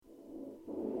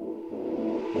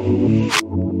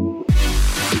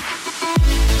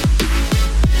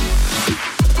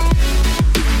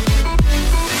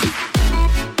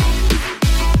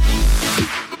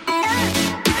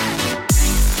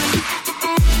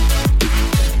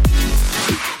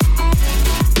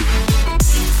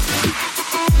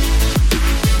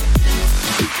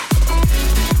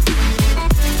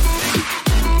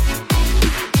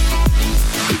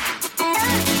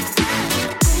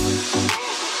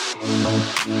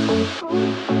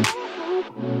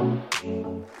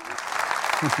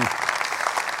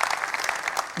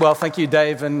Well, thank you,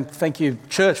 Dave, and thank you,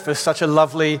 church, for such a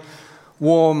lovely,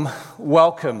 warm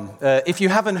welcome. If you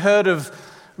haven't heard of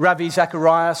Ravi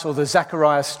Zacharias or the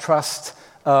Zacharias Trust,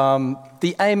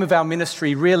 the aim of our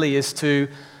ministry really is to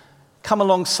come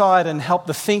alongside and help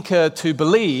the thinker to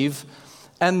believe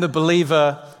and the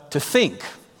believer to think.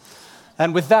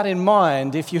 And with that in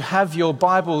mind, if you have your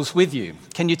Bibles with you,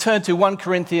 can you turn to 1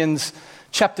 Corinthians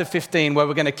chapter 15, where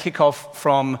we're going to kick off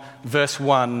from verse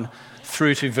 1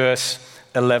 through to verse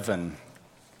 11.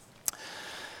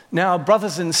 Now,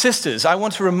 brothers and sisters, I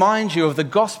want to remind you of the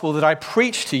gospel that I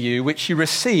preached to you, which you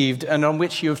received and on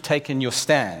which you have taken your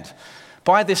stand.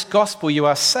 By this gospel you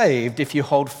are saved if you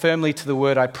hold firmly to the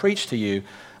word I preached to you.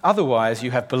 Otherwise,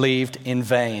 you have believed in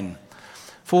vain.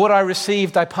 For what I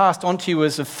received I passed on to you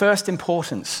as of first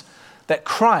importance, that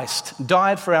Christ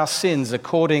died for our sins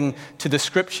according to the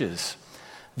Scriptures,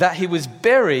 that he was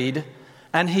buried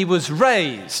and he was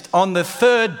raised on the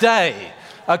third day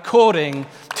according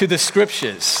to the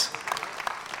Scriptures.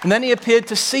 And then he appeared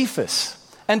to Cephas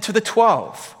and to the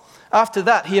 12. After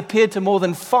that, he appeared to more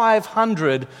than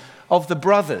 500 of the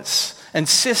brothers and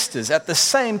sisters at the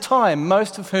same time,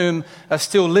 most of whom are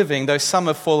still living, though some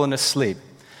have fallen asleep.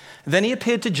 Then he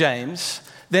appeared to James,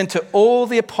 then to all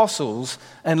the apostles,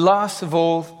 and last of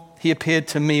all, he appeared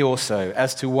to me also,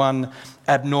 as to one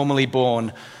abnormally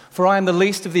born. For I am the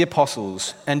least of the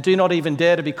apostles, and do not even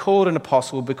dare to be called an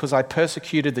apostle, because I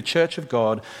persecuted the church of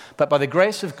God. But by the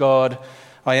grace of God,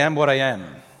 I am what I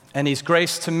am. And his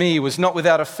grace to me was not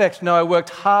without effect. No, I worked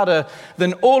harder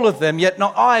than all of them, yet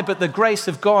not I, but the grace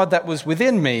of God that was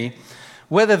within me.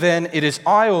 Whether then it is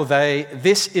I or they,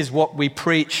 this is what we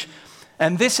preach,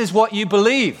 and this is what you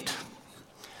believed.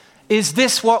 Is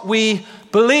this what we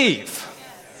believe?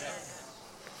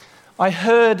 I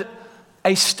heard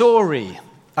a story.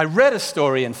 I read a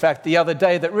story, in fact, the other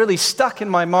day that really stuck in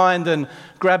my mind and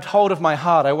grabbed hold of my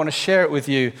heart. I want to share it with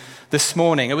you this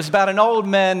morning. It was about an old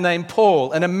man named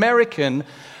Paul, an American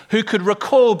who could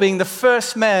recall being the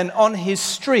first man on his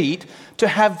street to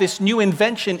have this new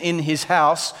invention in his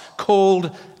house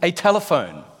called a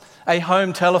telephone, a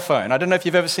home telephone. I don't know if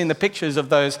you've ever seen the pictures of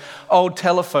those old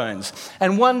telephones.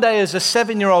 And one day as a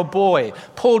 7-year-old boy,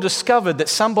 Paul discovered that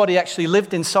somebody actually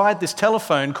lived inside this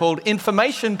telephone called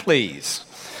Information Please.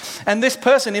 And this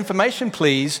person, Information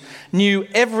Please, knew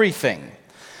everything.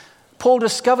 Paul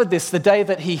discovered this the day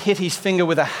that he hit his finger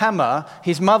with a hammer.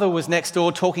 His mother was next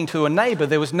door talking to a neighbor.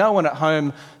 There was no one at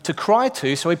home to cry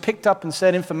to, so he picked up and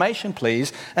said, "Information,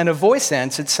 please." And a voice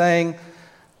answered saying,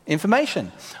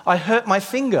 "Information. I hurt my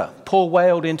finger." Paul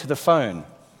wailed into the phone.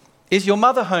 "Is your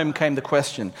mother home?" came the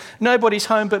question. "Nobody's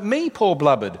home but me," Paul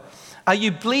blubbered. "Are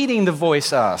you bleeding?" the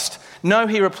voice asked. "No,"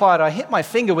 he replied, "I hit my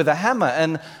finger with a hammer,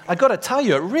 and I got to tell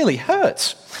you, it really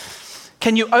hurts."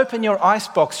 "Can you open your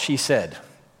icebox?" she said.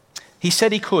 He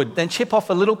said he could. "Then chip off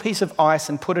a little piece of ice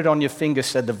and put it on your finger,"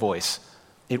 said the voice.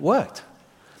 It worked.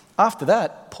 After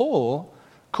that, Paul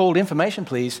called Information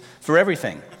Please for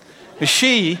everything.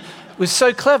 She was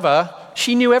so clever,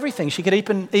 she knew everything. She could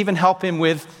even help him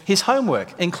with his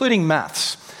homework, including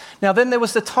maths. Now then there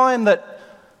was the time that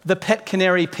the pet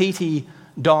canary Petey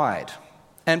died.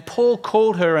 And Paul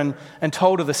called her and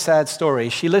told her the sad story.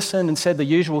 She listened and said the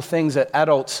usual things that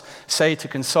adults say to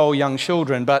console young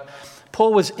children, but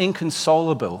Paul was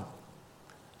inconsolable.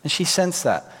 And she sensed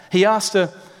that. He asked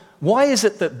her, "Why is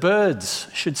it that birds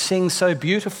should sing so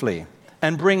beautifully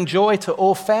and bring joy to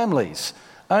all families,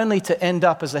 only to end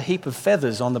up as a heap of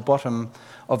feathers on the bottom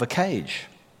of a cage?"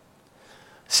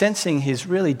 Sensing his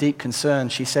really deep concern,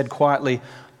 she said quietly,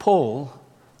 "Paul,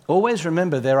 always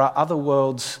remember there are other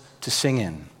worlds to sing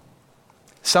in."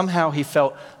 Somehow he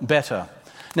felt better.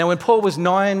 Now, when Paul was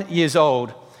 9 years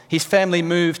old, his family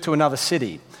moved to another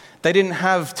city. They didn't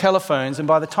have telephones, and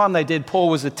by the time they did, Paul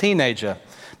was a teenager.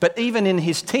 But even in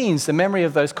his teens, the memory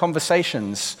of those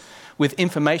conversations with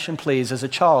Information Please as a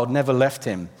child never left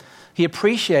him. He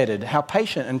appreciated how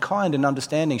patient and kind and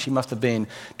understanding she must have been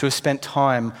to have spent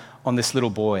time on this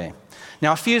little boy.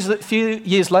 Now, a few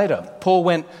years later, Paul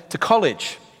went to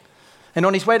college. And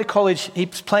on his way to college,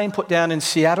 his plane put down in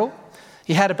Seattle.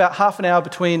 He had about half an hour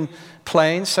between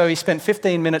planes, so he spent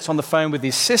 15 minutes on the phone with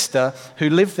his sister, who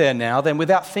lived there now. Then,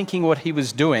 without thinking what he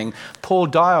was doing, Paul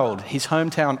dialed his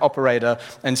hometown operator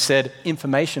and said,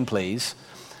 "Information, please."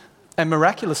 And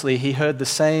miraculously, he heard the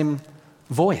same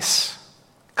voice,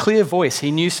 clear voice he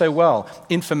knew so well,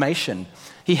 information.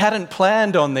 He hadn't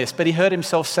planned on this, but he heard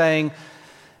himself saying,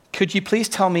 "Could you please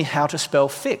tell me how to spell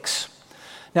fix?"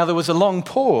 Now, there was a long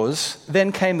pause,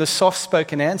 then came the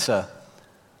soft-spoken answer,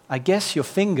 "I guess your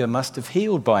finger must have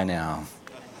healed by now."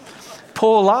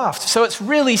 Paul laughed. "So it's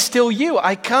really still you.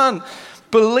 I can't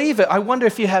believe it. I wonder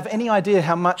if you have any idea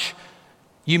how much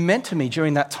you meant to me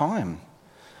during that time."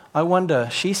 "I wonder,"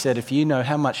 she said, "if you know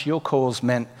how much your calls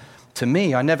meant to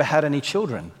me. I never had any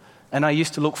children, and I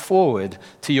used to look forward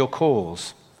to your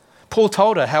calls." Paul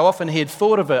told her how often he had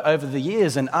thought of her over the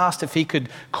years and asked if he could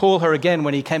call her again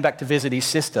when he came back to visit his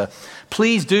sister.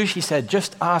 "Please do," she said,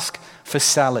 "just ask for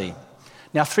Sally."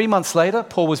 Now, 3 months later,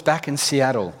 Paul was back in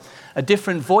Seattle. A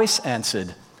different voice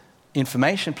answered,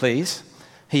 "Information, please."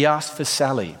 He asked for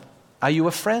Sally. "Are you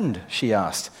a friend?" she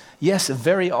asked. "Yes, a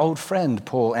very old friend,"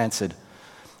 Paul answered.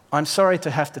 "I'm sorry to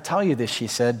have to tell you this," she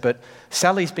said, "but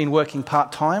Sally's been working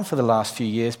part-time for the last few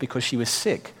years because she was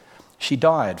sick. She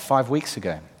died 5 weeks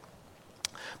ago."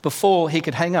 Before he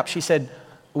could hang up, she said,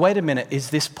 "Wait a minute, is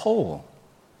this Paul?"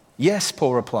 "Yes,"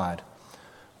 Paul replied.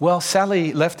 "Well,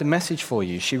 Sally left a message for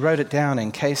you. She wrote it down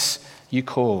in case you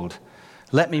called.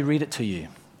 Let me read it to you."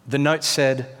 The note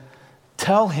said,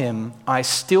 "Tell him I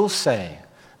still say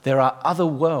there are other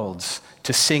worlds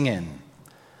to sing in.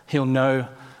 He'll know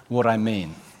what I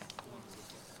mean."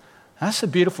 That's a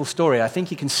beautiful story. I think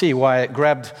you can see why it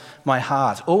grabbed my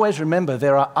heart. Always remember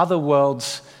there are other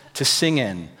worlds to sing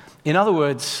in. In other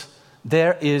words,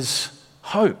 there is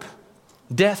hope.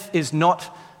 Death is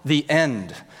not the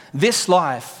end. This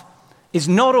life is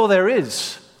not all there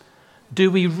is.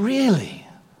 Do we really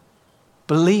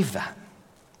believe that?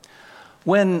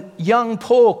 When young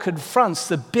Paul confronts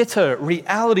the bitter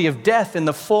reality of death in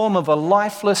the form of a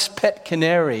lifeless pet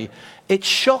canary, it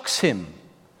shocks him.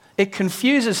 It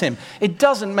confuses him. It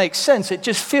doesn't make sense. It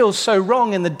just feels so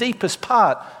wrong in the deepest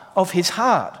part of his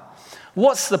heart.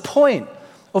 What's the point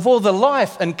of all the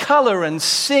life and color and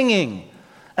singing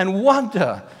and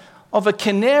wonder of a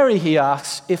canary, he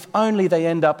asks, if only they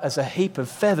end up as a heap of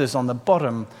feathers on the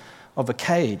bottom of a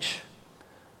cage?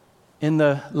 In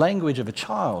the language of a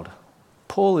child,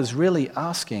 Paul is really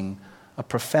asking a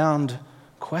profound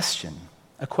question,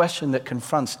 a question that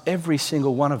confronts every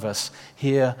single one of us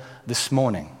here this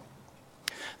morning.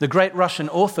 The great Russian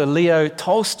author Leo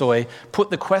Tolstoy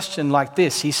put the question like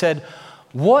this. He said,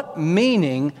 "What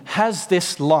meaning has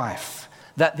this life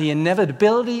that the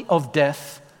inevitability of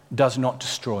death does not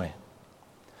destroy?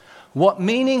 What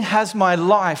meaning has my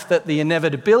life that the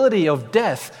inevitability of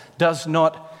death does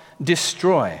not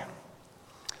destroy?"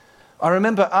 I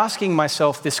remember asking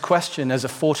myself this question as a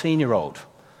 14-year-old.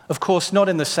 Of course, not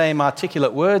in the same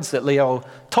articulate words that Leo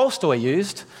Tolstoy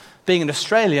used. Being an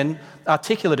Australian,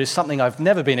 articulate is something I've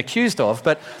never been accused of,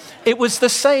 but it was the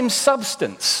same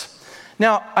substance.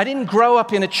 Now, I didn't grow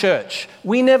up in a church.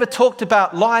 We never talked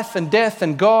about life and death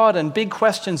and God and big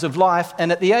questions of life.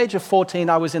 And at the age of 14,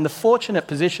 I was in the fortunate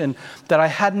position that I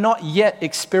had not yet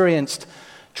experienced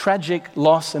tragic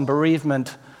loss and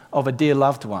bereavement of a dear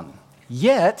loved one.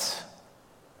 Yet,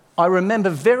 I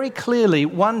remember very clearly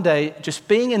one day just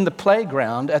being in the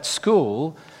playground at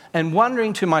school and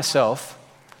wondering to myself,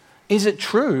 is it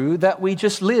true that we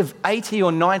just live 80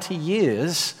 or 90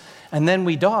 years and then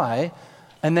we die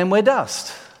and then we're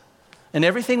dust? And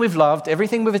everything we've loved,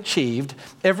 everything we've achieved,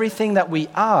 everything that we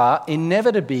are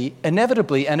inevitably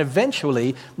and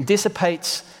eventually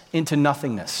dissipates into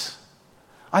nothingness.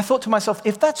 I thought to myself,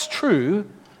 if that's true,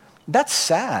 that's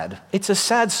sad. It's a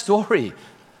sad story.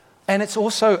 And it's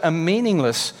also a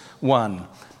meaningless one.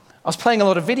 I was playing a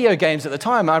lot of video games at the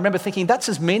time. I remember thinking that's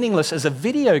as meaningless as a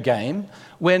video game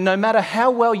where no matter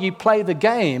how well you play the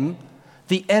game,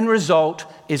 the end result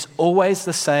is always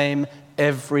the same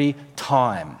every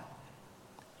time.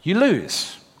 You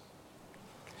lose.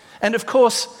 And of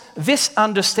course, this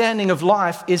understanding of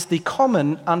life is the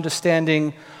common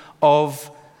understanding of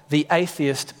the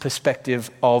atheist perspective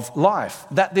of life,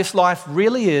 that this life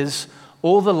really is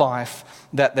all the life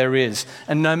that there is.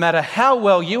 And no matter how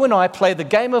well you and I play the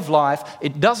game of life,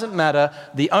 it doesn't matter.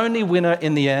 The only winner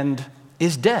in the end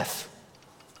is death.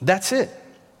 That's it.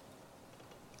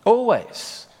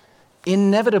 Always.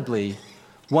 Inevitably,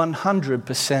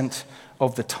 100%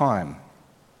 of the time.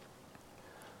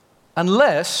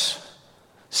 Unless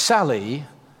Sally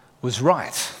was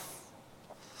right.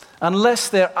 Unless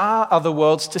there are other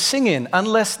worlds to sing in.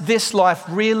 Unless this life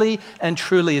really and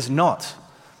truly is not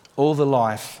all the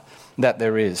life that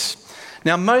there is.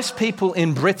 Now, most people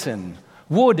in Britain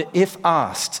would, if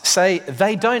asked, say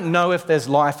they don't know if there's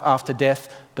life after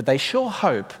death, but they sure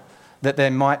hope that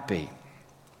there might be.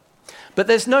 But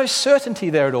there's no certainty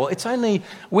there at all. It's only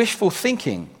wishful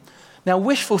thinking. Now,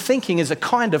 wishful thinking is a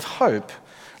kind of hope,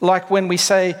 like when we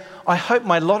say, I hope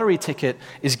my lottery ticket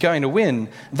is going to win.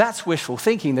 That's wishful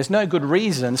thinking. There's no good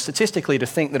reason statistically to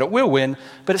think that it will win,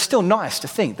 but it's still nice to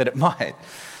think that it might.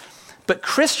 But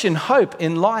Christian hope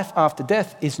in life after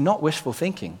death is not wishful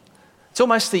thinking. It's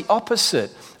almost the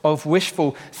opposite of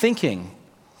wishful thinking.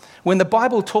 When the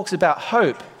Bible talks about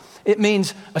hope, it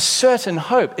means a certain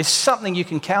hope is something you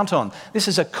can count on. This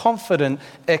is a confident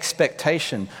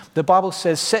expectation. The Bible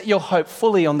says, set your hope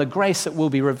fully on the grace that will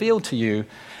be revealed to you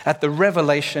at the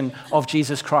revelation of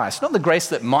Jesus Christ. Not the grace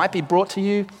that might be brought to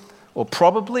you, or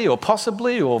probably, or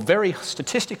possibly, or very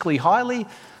statistically highly,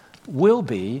 will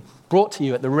be brought to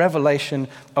you at the revelation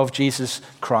of Jesus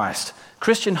Christ.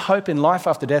 Christian hope in life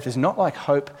after death is not like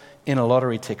hope in a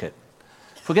lottery ticket.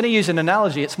 If we're going to use an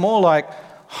analogy, it's more like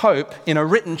hope in a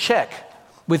written check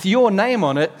with your name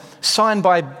on it, signed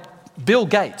by Bill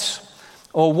Gates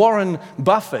or Warren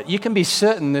Buffett. You can be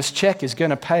certain this check is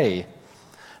going to pay.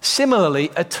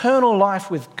 Similarly, eternal life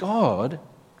with God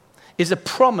is a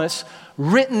promise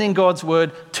written in God's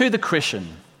word to the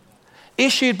Christian,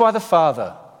 issued by the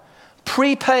Father,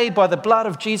 prepaid by the blood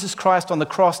of Jesus Christ on the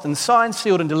cross, and signed,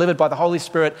 sealed, and delivered by the Holy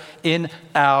Spirit in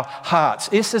our hearts.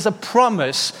 This is a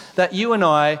promise that you and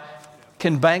I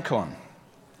can bank on.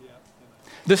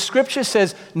 The scripture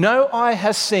says, no eye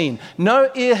has seen, no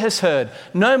ear has heard,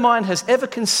 no mind has ever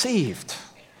conceived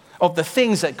of the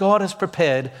things that God has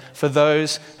prepared for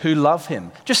those who love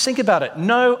him. Just think about it.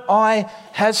 No eye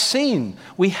has seen.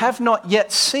 We have not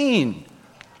yet seen.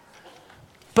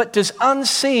 But does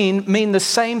unseen mean the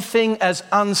same thing as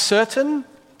uncertain?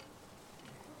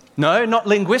 No, not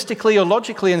linguistically or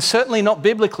logically, and certainly not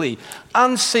biblically.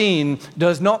 Unseen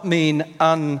does not mean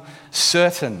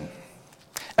uncertain.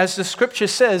 As the scripture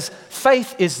says,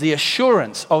 faith is the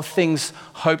assurance of things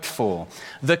hoped for,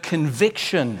 the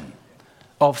conviction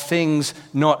of things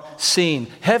not seen.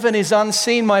 Heaven is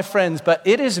unseen, my friends, but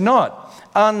it is not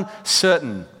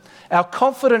uncertain. Our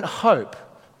confident hope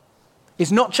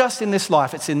is not just in this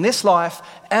life, it's in this life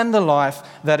and the life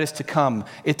that is to come,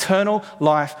 eternal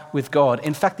life with God.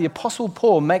 In fact, the Apostle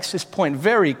Paul makes this point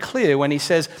very clear when he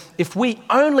says, if we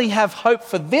only have hope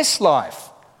for this life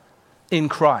in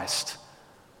Christ,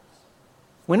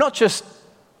 we're not just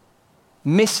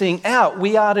missing out,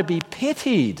 we are to be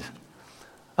pitied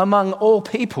among all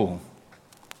people.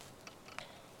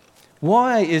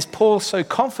 Why is Paul so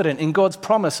confident in God's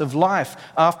promise of life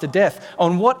after death?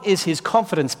 On what is his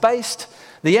confidence based?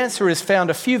 The answer is found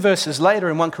a few verses later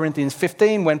in 1 Corinthians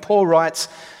 15 when Paul writes,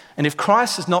 and if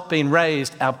Christ has not been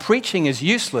raised, our preaching is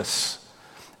useless,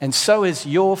 and so is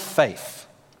your faith.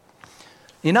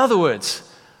 In other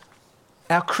words,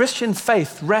 our Christian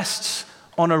faith rests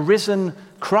on a risen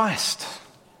Christ.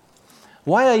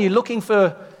 Why are you looking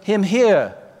for him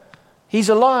here? He's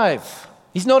alive.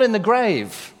 He's not in the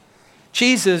grave.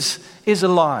 Jesus is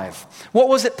alive. What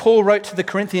was it Paul wrote to the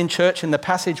Corinthian church in the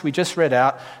passage we just read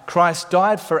out? Christ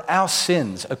died for our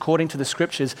sins according to the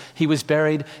scriptures. He was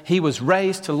buried. He was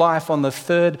raised to life on the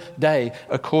third day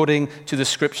according to the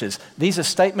scriptures. These are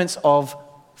statements of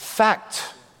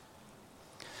fact.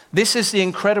 This is the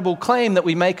incredible claim that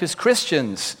we make as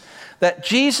Christians, that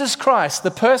Jesus Christ, the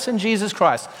person Jesus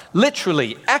Christ,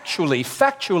 literally, actually,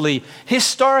 factually,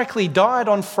 historically died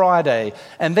on Friday,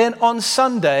 and then on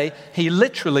Sunday, he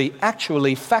literally,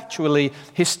 actually, factually,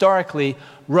 historically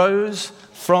rose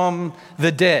from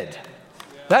the dead.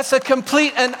 That's a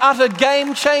complete and utter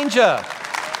game changer.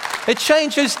 It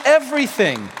changes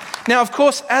everything. Now, of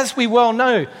course, as we well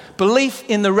know, belief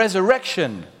in the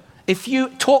resurrection, if you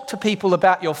talk to people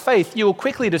about your faith, you will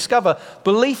quickly discover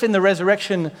belief in the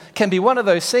resurrection can be one of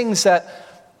those things that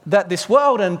this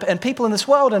world and people in this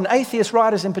world and atheist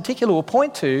writers in particular will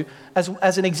point to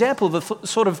as an example of the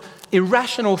sort of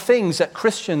irrational things that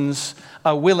Christians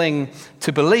are willing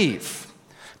to believe.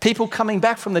 People coming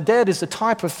back from the dead is the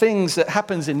type of things that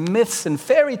happens in myths and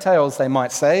fairy tales, they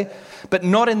might say, but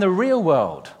not in the real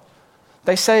world.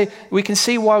 They say we can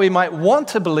see why we might want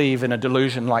to believe in a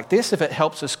delusion like this if it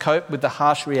helps us cope with the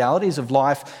harsh realities of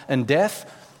life and death.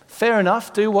 Fair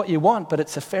enough, do what you want, but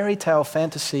it's a fairy tale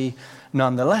fantasy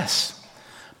nonetheless.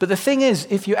 But the thing is,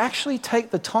 if you actually take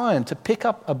the time to pick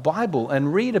up a Bible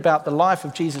and read about the life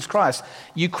of Jesus Christ,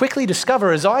 you quickly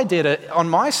discover, as I did on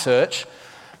my search,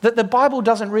 that the Bible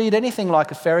doesn't read anything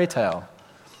like a fairy tale.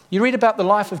 You read about the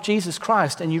life of Jesus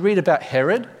Christ and you read about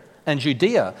Herod and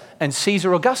Judea and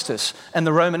Caesar Augustus and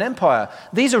the Roman Empire.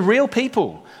 These are real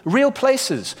people, real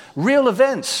places, real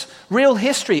events, real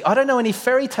history. I don't know any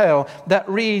fairy tale that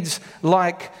reads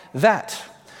like that.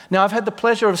 Now, I've had the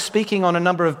pleasure of speaking on a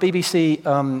number of BBC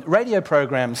radio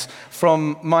programs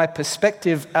from my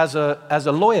perspective as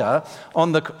a lawyer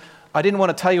on the... I didn't want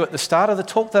to tell you at the start of the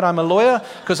talk that I'm a lawyer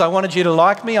because I wanted you to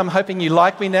like me. I'm hoping you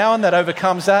like me now and that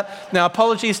overcomes that. Now,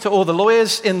 apologies to all the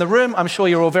lawyers in the room. I'm sure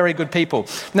you're all very good people.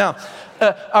 Now,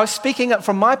 I was speaking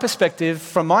from my perspective,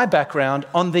 from my background,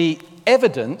 on the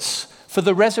evidence for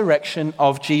the resurrection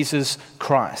of Jesus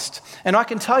Christ. And I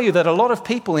can tell you that a lot of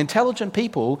people, intelligent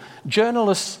people,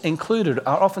 journalists included,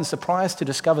 are often surprised to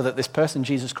discover that this person,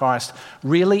 Jesus Christ,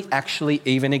 really actually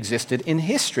even existed in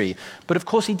history. But of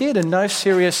course he did, and no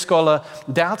serious scholar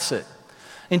doubts it.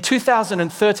 In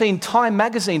 2013, Time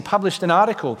magazine published an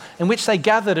article in which they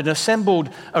gathered an assembled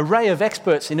array of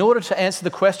experts in order to answer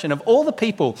the question of all the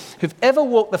people who've ever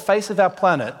walked the face of our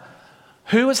planet,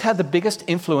 who has had the biggest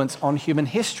influence on human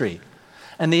history?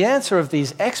 And the answer of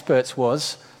these experts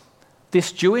was,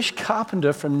 this Jewish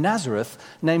carpenter from Nazareth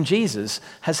named Jesus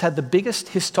has had the biggest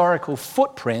historical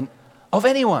footprint of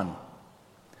anyone.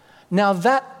 Now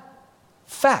that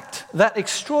fact, that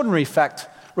extraordinary fact,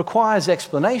 requires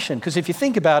explanation, because if you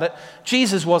think about it,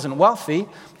 Jesus wasn't wealthy,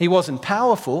 he wasn't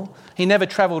powerful, he never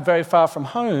traveled very far from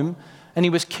home, and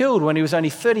he was killed when he was only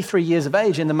 33 years of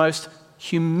age in the most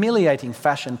humiliating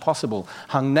fashion possible,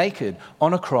 hung naked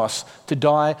on a cross to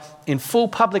die in full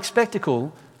public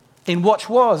spectacle in what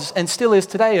was and still is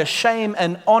today a shame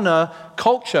and honor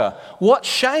culture. What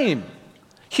shame!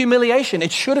 Humiliation.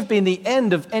 It should have been the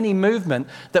end of any movement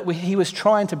that he was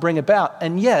trying to bring about.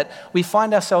 And yet we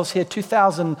find ourselves here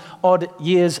 2,000 odd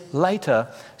years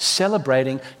later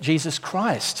celebrating Jesus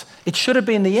Christ. It should have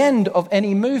been the end of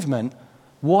any movement.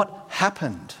 What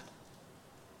happened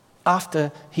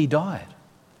after he died?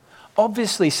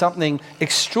 Obviously, something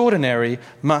extraordinary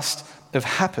must have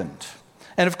happened.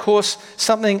 And of course,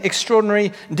 something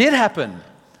extraordinary did happen.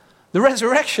 The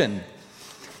resurrection.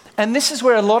 And this is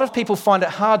where a lot of people find it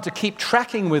hard to keep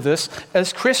tracking with us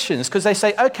as Christians, because they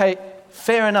say, okay,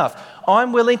 fair enough.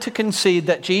 I'm willing to concede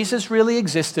that Jesus really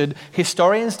existed.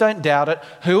 Historians don't doubt it.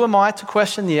 Who am I to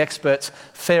question the experts?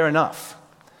 Fair enough.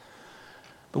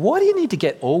 But why do you need to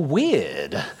get all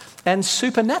weird and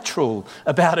supernatural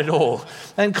about it all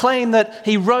and claim that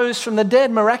he rose from the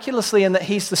dead miraculously and that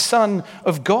he's the Son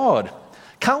of God?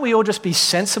 Can't we all just be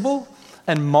sensible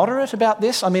and moderate about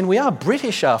this? I mean, we are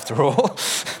British after all.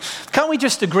 Can't we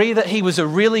just agree that he was a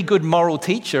really good moral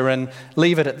teacher and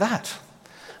leave it at that?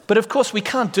 But of course we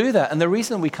can't do that, and the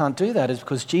reason we can't do that is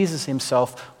because Jesus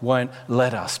himself won't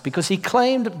let us, because he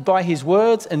claimed by his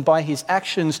words and by his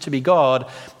actions to be God,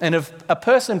 and if a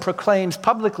person proclaims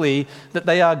publicly that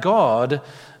they are God,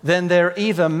 then they're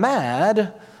either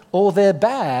mad or they're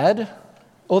bad,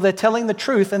 or they're telling the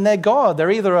truth and they're God. They're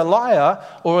either a liar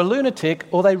or a lunatic,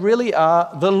 or they really are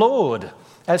the Lord,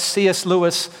 as C.S.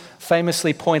 Lewis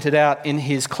famously pointed out in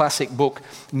his classic book,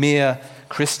 Mere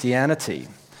Christianity.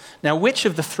 Now, which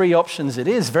of the three options it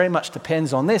is very much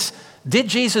depends on this. Did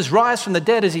Jesus rise from the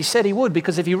dead as he said he would?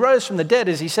 Because if he rose from the dead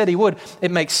as he said he would,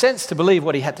 it makes sense to believe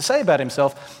what he had to say about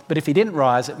himself. But if he didn't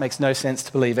rise, it makes no sense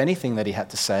to believe anything that he had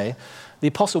to say. The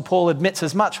Apostle Paul admits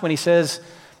as much when he says,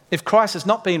 if Christ has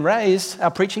not been raised,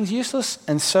 our preaching's useless,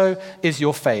 and so is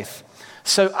your faith.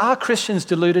 So are Christians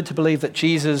deluded to believe that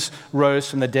Jesus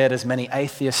rose from the dead as many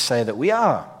atheists say that we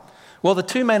are? Well, the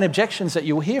two main objections that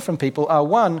you'll hear from people are,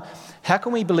 one, how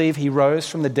can we believe he rose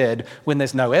from the dead when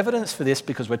there's no evidence for this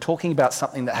because we're talking about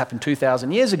something that happened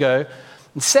 2,000 years ago?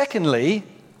 And secondly,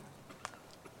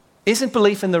 isn't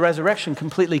belief in the resurrection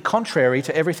completely contrary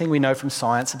to everything we know from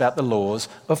science about the laws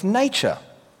of nature?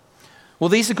 Well,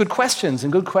 these are good questions,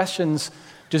 and good questions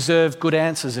deserve good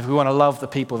answers if we want to love the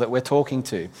people that we're talking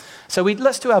to. So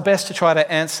let's do our best to try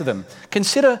to answer them.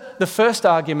 Consider the first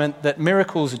argument that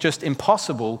miracles are just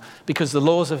impossible because the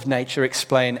laws of nature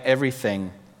explain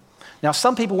everything. Now,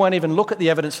 some people won't even look at the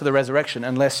evidence for the resurrection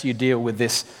unless you deal with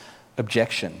this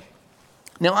objection.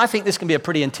 Now, I think this can be a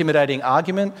pretty intimidating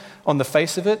argument on the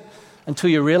face of it until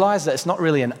you realize that it's not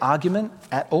really an argument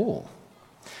at all.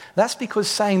 That's because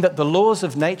saying that the laws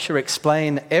of nature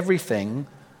explain everything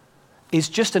is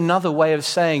just another way of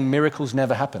saying miracles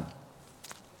never happen.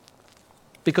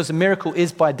 Because a miracle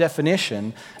is, by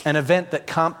definition, an event that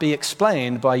can't be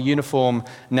explained by uniform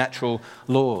natural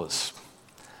laws.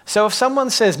 So if someone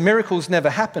says miracles never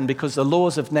happen because the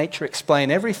laws of nature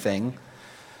explain everything,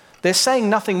 they're saying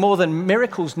nothing more than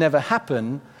miracles never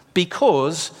happen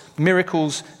because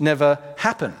miracles never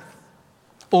happen.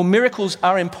 Or miracles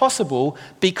are impossible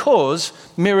because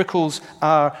miracles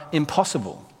are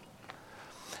impossible.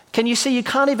 Can you see you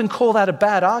can't even call that a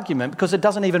bad argument because it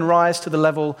doesn't even rise to the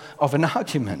level of an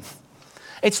argument?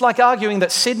 It's like arguing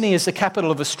that Sydney is the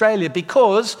capital of Australia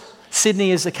because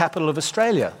Sydney is the capital of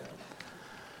Australia.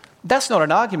 That's not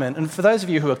an argument, and for those of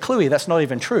you who are cluey, that's not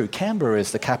even true. Canberra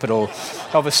is the capital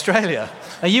of Australia.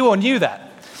 Now, you all knew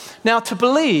that. Now, to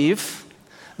believe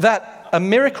that a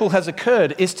miracle has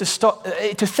occurred is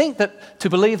to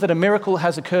believe that a miracle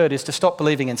has occurred is to stop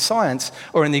believing in science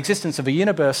or in the existence of a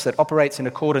universe that operates in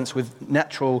accordance with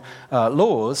natural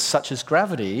laws, such as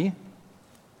gravity.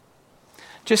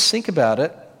 Just think about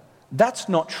it. That's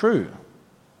not true.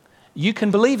 You can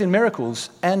believe in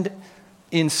miracles and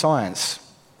in science.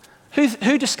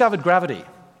 Who discovered gravity?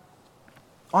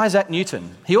 Isaac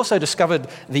Newton. He also discovered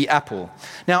the apple.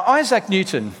 Now, Isaac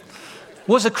Newton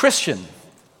was a Christian,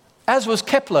 as was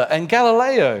Kepler and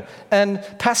Galileo and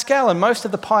Pascal and most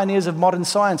of the pioneers of modern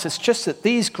science. It's just that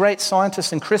these great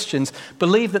scientists and Christians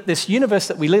believe that this universe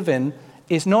that we live in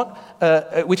is not,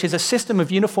 which is a system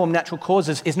of uniform natural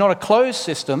causes, is not a closed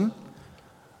system,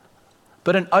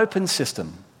 but an open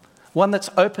system. One that's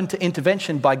open to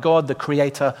intervention by God, the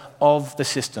creator of the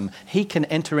system. He can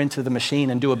enter into the machine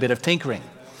and do a bit of tinkering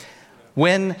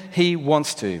when he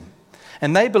wants to.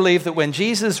 And they believe that when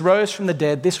Jesus rose from the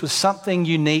dead, this was something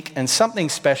unique and something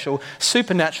special,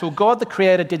 supernatural. God, the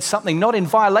creator, did something not in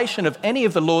violation of any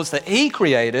of the laws that he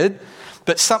created,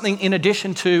 but something in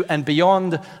addition to and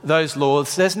beyond those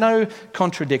laws. There's no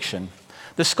contradiction.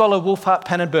 The scholar Wolfhart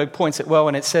Pannenberg points it well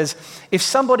when it says, if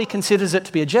somebody considers it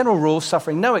to be a general rule,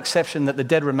 suffering no exception that the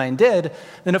dead remain dead,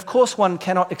 then of course one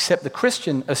cannot accept the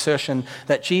Christian assertion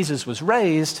that Jesus was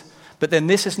raised, but then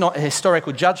this is not a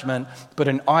historical judgment, but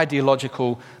an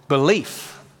ideological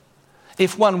belief.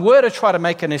 If one were to try to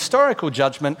make an historical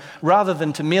judgment, rather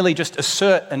than to merely just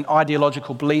assert an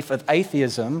ideological belief of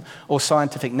atheism or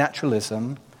scientific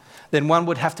naturalism, then one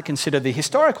would have to consider the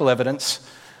historical evidence,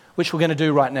 which we're going to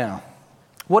do right now.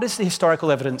 What is the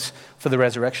historical evidence for the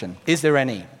resurrection? Is there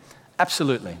any?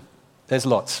 Absolutely. There's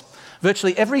lots.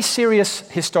 Virtually every serious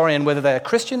historian, whether they are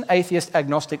Christian, atheist,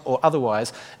 agnostic, or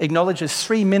otherwise, acknowledges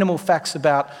three minimal facts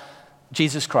about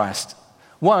Jesus Christ.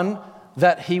 One,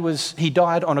 that he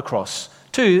died on a cross.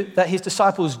 Two, that his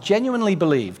disciples genuinely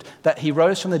believed that he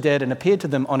rose from the dead and appeared to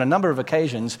them on a number of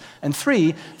occasions. And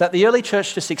three, that the early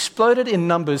church just exploded in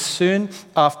numbers soon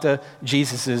after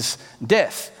Jesus'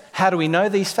 death. How do we know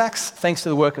these facts? Thanks to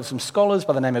the work of some scholars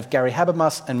by the name of Gary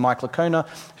Habermas and Mike Licona,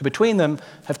 who between them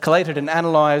have collated and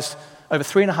analysed over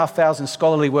 3,500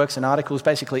 scholarly works and articles,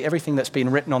 basically everything that's been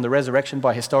written on the resurrection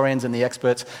by historians and the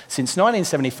experts since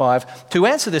 1975, to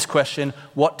answer this question,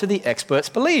 what do the experts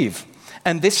believe?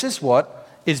 And this is what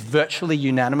is virtually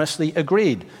unanimously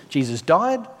agreed. Jesus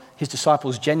died, his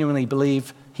disciples genuinely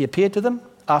believe he appeared to them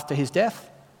after his death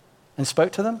and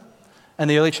spoke to them, and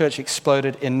the early church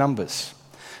exploded in numbers.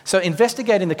 So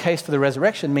investigating the case for the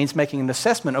resurrection means making an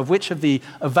assessment of which of the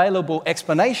available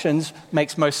explanations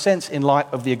makes most sense in light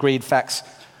of the agreed facts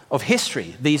of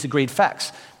history, these agreed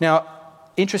facts. Now,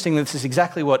 interestingly, this is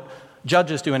exactly what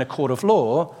judges do in a court of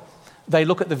law. They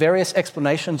look at the various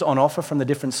explanations on offer from the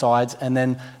different sides and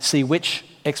then see which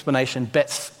explanation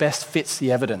best fits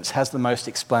the evidence, has the most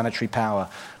explanatory power.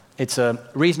 It's a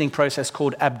reasoning process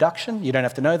called abduction. You don't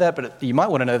have to know that, but you might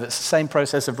want to know that it's the same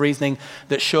process of reasoning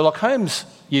that Sherlock Holmes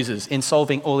uses in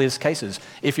solving all his cases,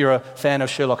 if you're a fan of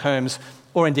Sherlock Holmes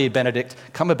or indeed Benedict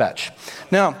Cumberbatch.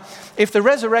 Now, if the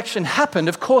resurrection happened,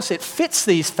 of course it fits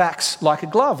these facts like a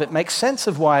glove. It makes sense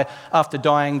of why, after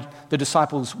dying, the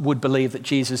disciples would believe that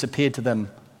Jesus appeared to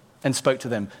them and spoke to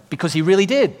them, because he really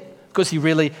did, because he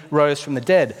really rose from the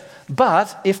dead.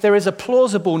 But if there is a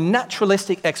plausible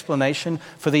naturalistic explanation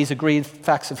for these agreed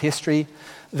facts of history,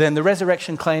 then the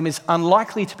resurrection claim is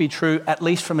unlikely to be true, at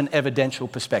least from an evidential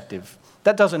perspective.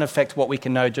 That doesn't affect what we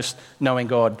can know just knowing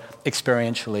God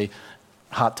experientially,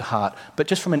 heart to heart, but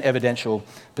just from an evidential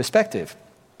perspective.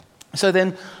 So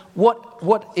then, what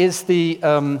are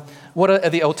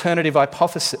the alternative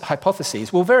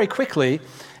hypotheses? Well, very quickly,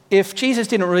 if Jesus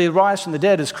didn't really rise from the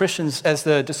dead as Christians, as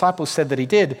the disciples said that he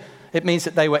did, it means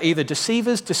that they were either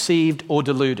deceivers, deceived, or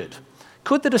deluded.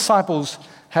 Could the disciples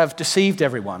have deceived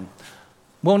everyone?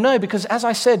 Well, no, because as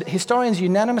I said, historians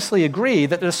unanimously agree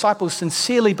that the disciples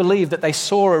sincerely believed that they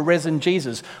saw a risen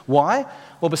Jesus. Why?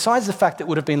 Well, besides the fact that it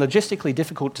would have been logistically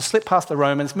difficult to slip past the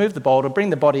Romans, move the boulder, bring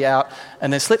the body out,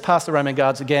 and then slip past the Roman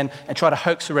guards again and try to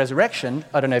hoax a resurrection.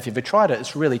 I don't know if you've ever tried it.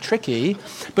 It's really tricky.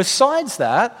 Besides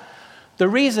that, the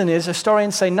reason is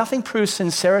historians say nothing proves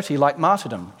sincerity like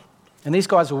martyrdom. And these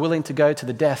guys were willing to go to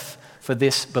the death for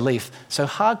this belief. So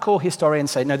hardcore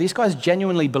historians say, no, these guys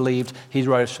genuinely believed he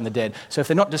rose from the dead. So if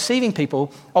they're not deceiving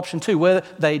people, option 2, were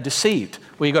they deceived?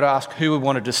 Well, you've got to ask who would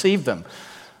want to deceive them.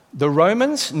 The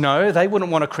Romans, no, they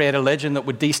wouldn't want to create a legend that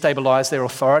would destabilize their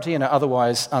authority in an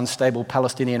otherwise unstable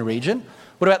Palestinian region.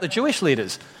 What about the Jewish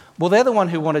leaders? Well, they're the one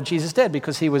who wanted Jesus dead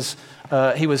because he was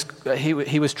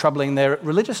troubling their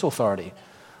religious authority.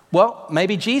 Well,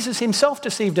 maybe Jesus himself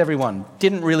deceived everyone,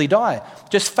 didn't really die,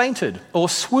 just fainted or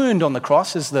swooned on the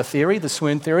cross is the theory, the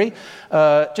swoon theory.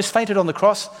 Just fainted on the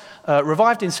cross,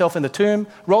 revived himself in the tomb,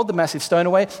 rolled the massive stone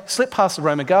away, slipped past the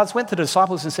Roman guards, went to the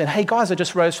disciples and said, hey guys, I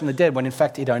just rose from the dead, when in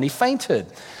fact he'd only fainted.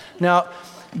 Now,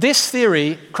 this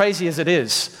theory, crazy as it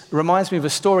is, reminds me of a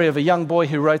story of a young boy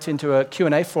who wrote into a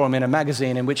Q&A forum in a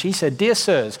magazine in which he said, Dear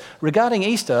sirs, regarding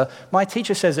Easter, my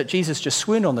teacher says that Jesus just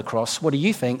swooned on the cross. What do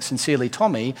you think? Sincerely,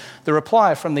 Tommy. The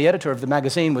reply from the editor of the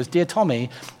magazine was, Dear Tommy,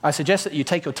 I suggest that you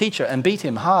take your teacher and beat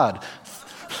him hard.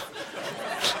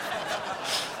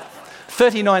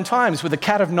 39 times with a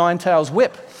cat of nine tails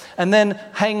whip. And then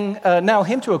nail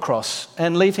him to a cross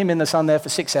and leave him in the sun there for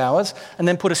 6 hours, and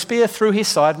then put a spear through his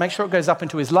side, make sure it goes up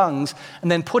into his lungs,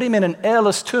 and then put him in an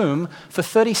airless tomb for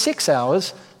 36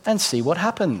 hours and see what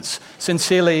happens.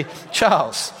 Sincerely,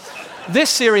 Charles.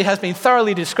 This theory has been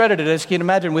thoroughly discredited, as you can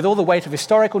imagine, with all the weight of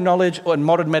historical knowledge and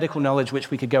modern medical knowledge,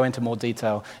 which we could go into more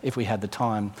detail if we had the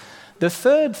time. The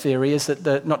third theory is that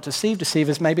the not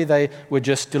deceivers, maybe they were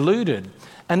just deluded.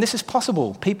 And this is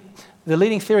possible. The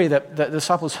leading theory that the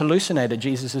disciples hallucinated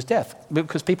Jesus' death,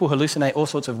 because people hallucinate all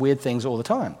sorts of weird things all the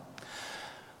time.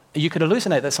 You could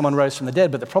hallucinate that someone rose from the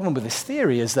dead, but the problem with this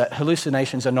theory is that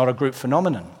hallucinations are not a group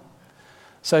phenomenon.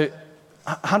 So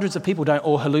hundreds of people don't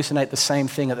all hallucinate the same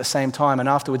thing at the same time, and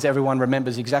afterwards everyone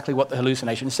remembers exactly what the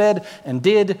hallucination said and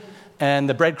did, and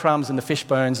the breadcrumbs and the fish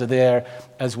bones are there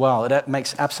as well. That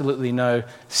makes absolutely no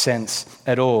sense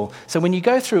at all. So when you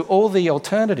go through all the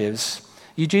alternatives,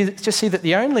 you just see that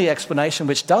the only explanation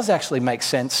which does actually make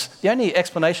sense, the only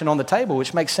explanation on the table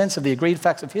which makes sense of the agreed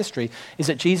facts of history, is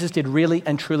that Jesus did really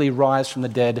and truly rise from the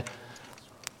dead,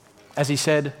 as he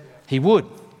said he would.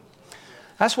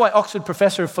 That's why Oxford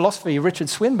professor of philosophy Richard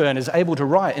Swinburne is able to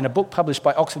write in a book published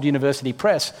by Oxford University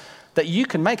Press that you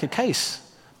can make a case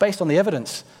based on the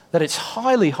evidence that it's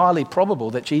highly, highly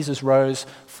probable that Jesus rose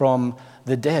from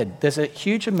the dead. There's a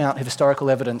huge amount of historical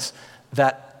evidence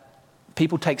that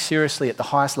people take seriously at the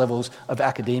highest levels of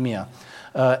academia.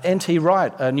 N.T.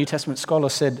 Wright, a New Testament scholar,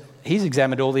 said he's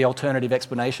examined all the alternative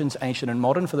explanations, ancient and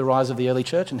modern, for the rise of the early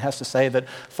church, and has to say that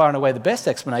far and away the best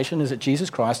explanation is that Jesus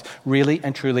Christ really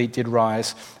and truly did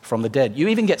rise from the dead. You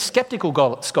even get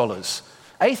skeptical scholars,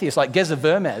 atheists like Geza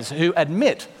Vermes, who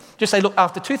admit, just say, look,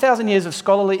 after 2,000 years of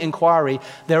scholarly inquiry,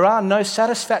 there are no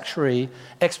satisfactory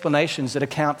explanations that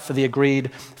account for the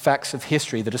agreed facts of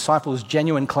history, the disciples'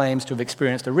 genuine claims to have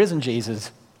experienced a risen Jesus,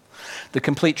 the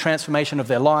complete transformation of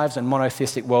their lives and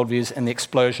monotheistic worldviews, and the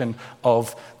explosion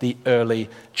of the early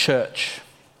church.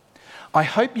 I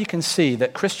hope you can see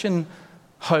that Christian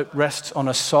hope rests on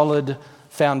a solid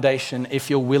foundation if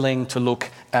you're willing to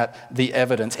look at the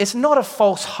evidence. It's not a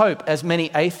false hope, as many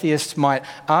atheists might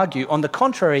argue. On the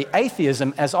contrary,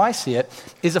 atheism, as I see it,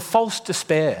 is a false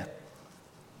despair.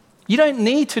 You don't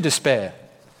need to despair.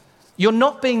 You're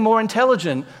not being more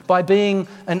intelligent by being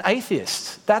an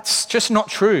atheist. That's just not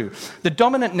true. The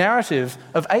dominant narrative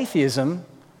of atheism,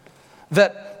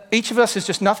 that each of us is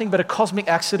just nothing but a cosmic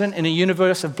accident in a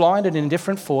universe of blind and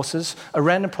indifferent forces, a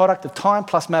random product of time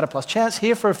plus matter plus chance,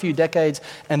 here for a few decades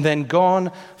and then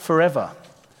gone forever.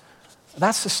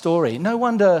 That's the story. No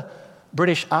wonder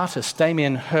British artist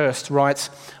Damien Hirst writes,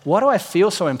 "Why do I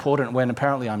feel so important when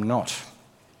apparently I'm not?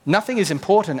 Nothing is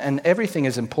important and everything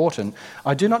is important.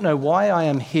 I do not know why I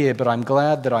am here, but I'm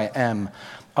glad that I am.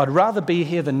 I'd rather be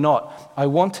here than not. I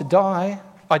want to die.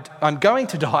 I'm going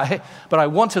to die, but I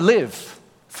want to live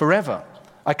forever.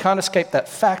 I can't escape that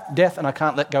fact, death, and I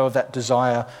can't let go of that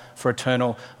desire for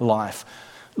eternal life."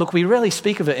 Look, we rarely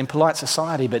speak of it in polite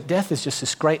society, but death is just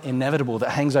this great inevitable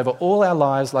that hangs over all our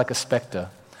lives like a spectre,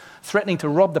 threatening to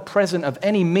rob the present of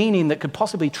any meaning that could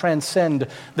possibly transcend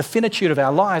the finitude of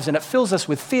our lives, and it fills us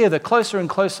with fear the closer and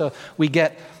closer we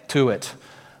get to it.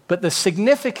 But the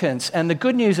significance and the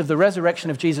good news of the resurrection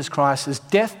of Jesus Christ is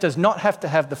death does not have to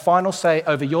have the final say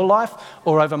over your life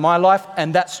or over my life,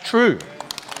 and that's true.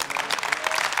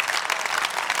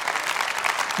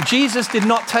 Jesus he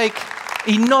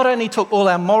not only took all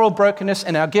our moral brokenness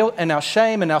and our guilt and our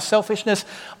shame and our selfishness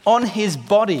on his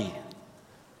body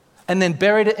and then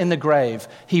buried it in the grave.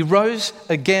 He rose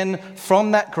again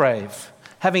from that grave,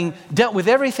 Having dealt with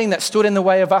everything that stood in the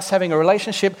way of us having a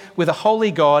relationship with a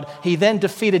holy God, he then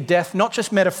defeated death, not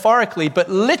just metaphorically, but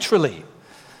literally,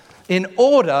 in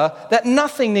order that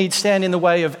nothing need stand in the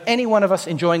way of any one of us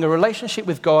enjoying a relationship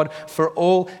with God for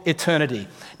all eternity.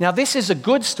 Now, this is a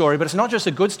good story, but it's not just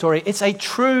a good story, it's a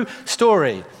true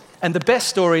story. And the best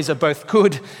stories are both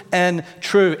good and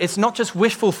true. It's not just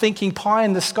wishful thinking, pie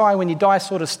in the sky when you die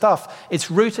sort of stuff. It's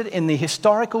rooted in the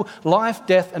historical life,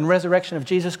 death, and resurrection of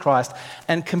Jesus Christ,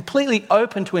 and completely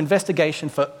open to investigation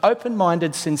for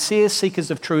open-minded, sincere seekers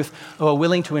of truth who are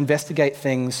willing to investigate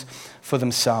things for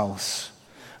themselves.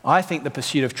 I think the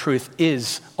pursuit of truth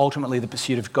is ultimately the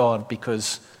pursuit of God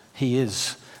because he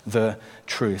is the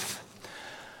truth.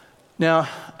 Now,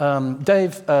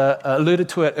 Dave alluded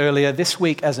to it earlier. This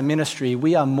week as a ministry,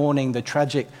 we are mourning the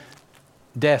tragic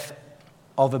death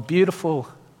of a beautiful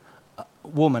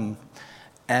woman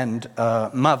and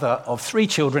mother of 3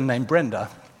 children named Brenda,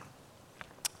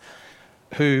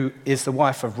 who is the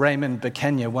wife of Raymond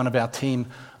Bekenya, one of our team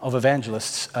of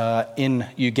evangelists in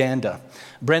Uganda.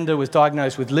 Brenda was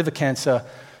diagnosed with liver cancer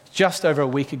just over a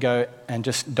week ago and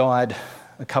just died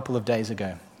a couple of days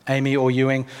ago. Amy Orr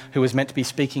Ewing, who was meant to be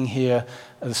speaking here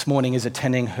this morning, is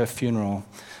attending her funeral.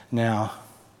 Now,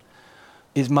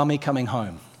 is Mummy coming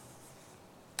home?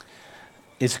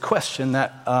 Is a question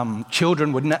that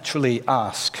children would naturally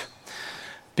ask.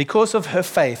 Because of her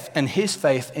faith and his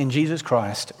faith in Jesus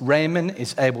Christ, Raymond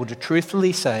is able to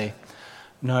truthfully say,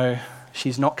 no,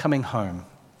 she's not coming home.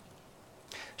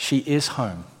 She is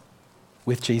home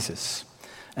with Jesus.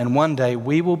 And one day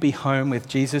we will be home with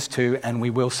Jesus too, and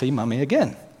we will see Mummy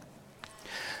again.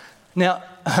 Now,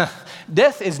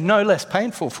 death is no less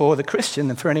painful for the Christian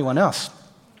than for anyone else.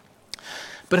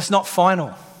 But it's not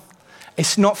final.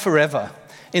 It's not forever.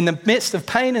 In the midst of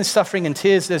pain and suffering and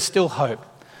tears, there's still hope.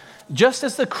 Just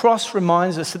as the cross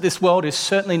reminds us that this world is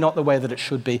certainly not the way that it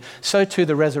should be, so too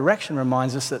the resurrection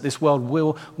reminds us that this world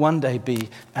will one day be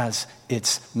as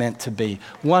it's meant to be.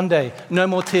 One day, no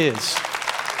more tears.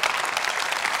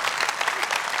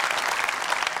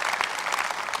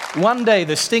 One day,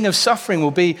 the sting of suffering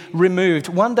will be removed.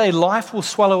 One day, life will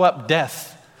swallow up death.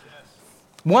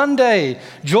 One day,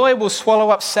 joy will swallow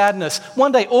up sadness.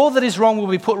 One day, all that is wrong will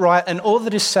be put right, and all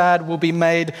that is sad will be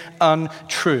made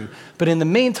untrue. But in the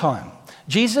meantime,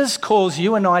 Jesus calls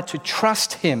you and I to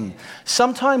trust him,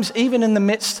 sometimes even in the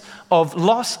midst of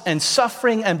loss and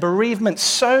suffering and bereavement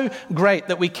so great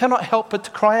that we cannot help but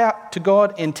to cry out to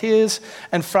God in tears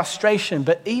and frustration.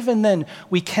 But even then,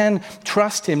 we can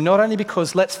trust him, not only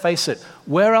because, let's face it,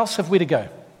 where else have we to go?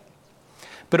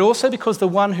 But also because the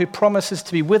one who promises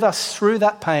to be with us through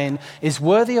that pain is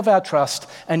worthy of our trust,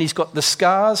 and he's got the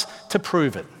scars to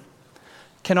prove it.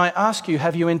 Can I ask you,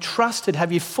 have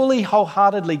you fully,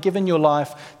 wholeheartedly given your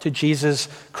life to Jesus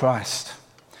Christ?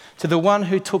 To the one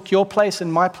who took your place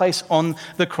and my place on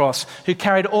the cross, who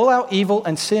carried all our evil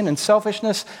and sin and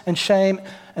selfishness and shame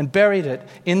and buried it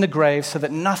in the grave so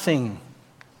that nothing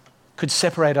could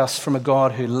separate us from a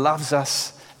God who loves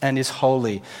us and is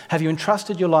holy? Have you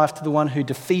entrusted your life to the one who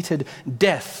defeated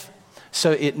death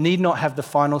so it need not have the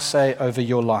final say over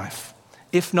your life?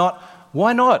 If not,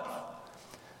 why not?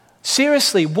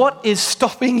 Seriously, what is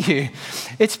stopping you?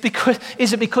 Is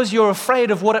it because you're afraid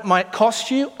of what it might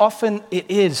cost you? Often it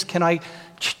is. Can I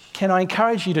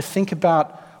encourage you to think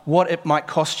about what it might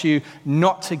cost you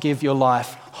not to give your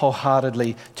life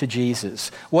wholeheartedly to Jesus?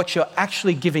 What you're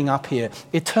actually giving up here.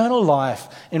 Eternal life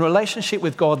in relationship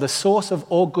with God, the source of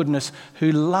all goodness,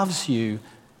 who loves you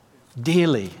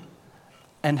dearly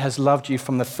and has loved you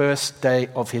from the first day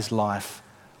of his life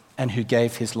and who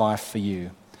gave his life for you.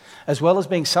 As well as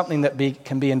being something that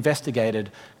can be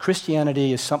investigated,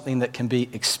 Christianity is something that can be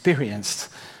experienced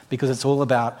because it's all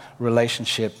about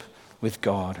relationship with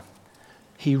God.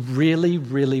 He really,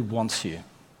 really wants you.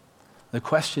 The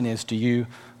question is, do you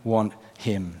want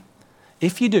him?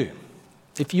 If you do,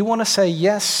 if you want to say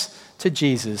yes to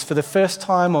Jesus for the first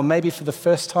time or maybe for the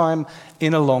first time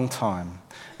in a long time,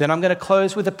 then I'm going to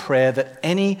close with a prayer that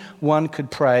anyone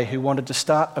could pray who wanted to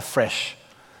start afresh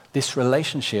this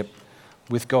relationship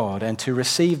with God and to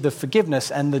receive the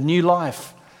forgiveness and the new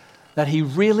life that he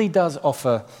really does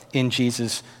offer in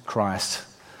Jesus Christ.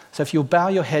 So if you'll bow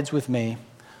your heads with me,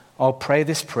 I'll pray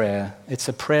this prayer. It's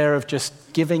a prayer of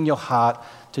just giving your heart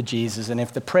to Jesus. And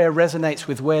if the prayer resonates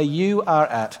with where you are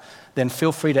at, then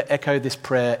feel free to echo this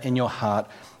prayer in your heart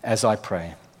as I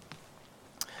pray.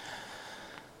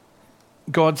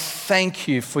 God, thank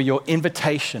you for your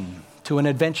invitation to an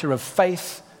adventure of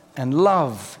faith and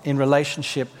love in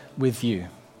relationship with you.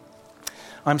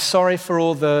 I'm sorry for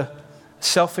all the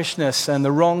selfishness and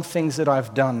the wrong things that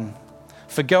I've done,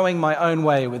 for going my own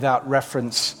way without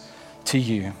reference to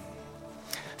you.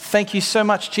 Thank you so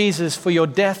much, Jesus, for your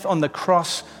death on the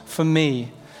cross for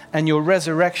me and your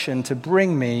resurrection to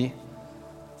bring me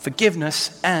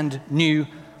forgiveness and new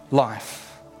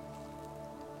life.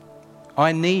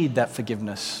 I need that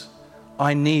forgiveness.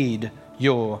 I need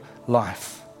your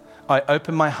life. I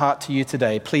open my heart to you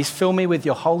today. Please fill me with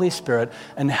your Holy Spirit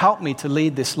and help me to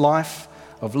lead this life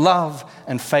of love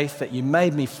and faith that you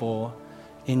made me for.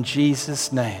 In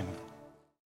Jesus' name.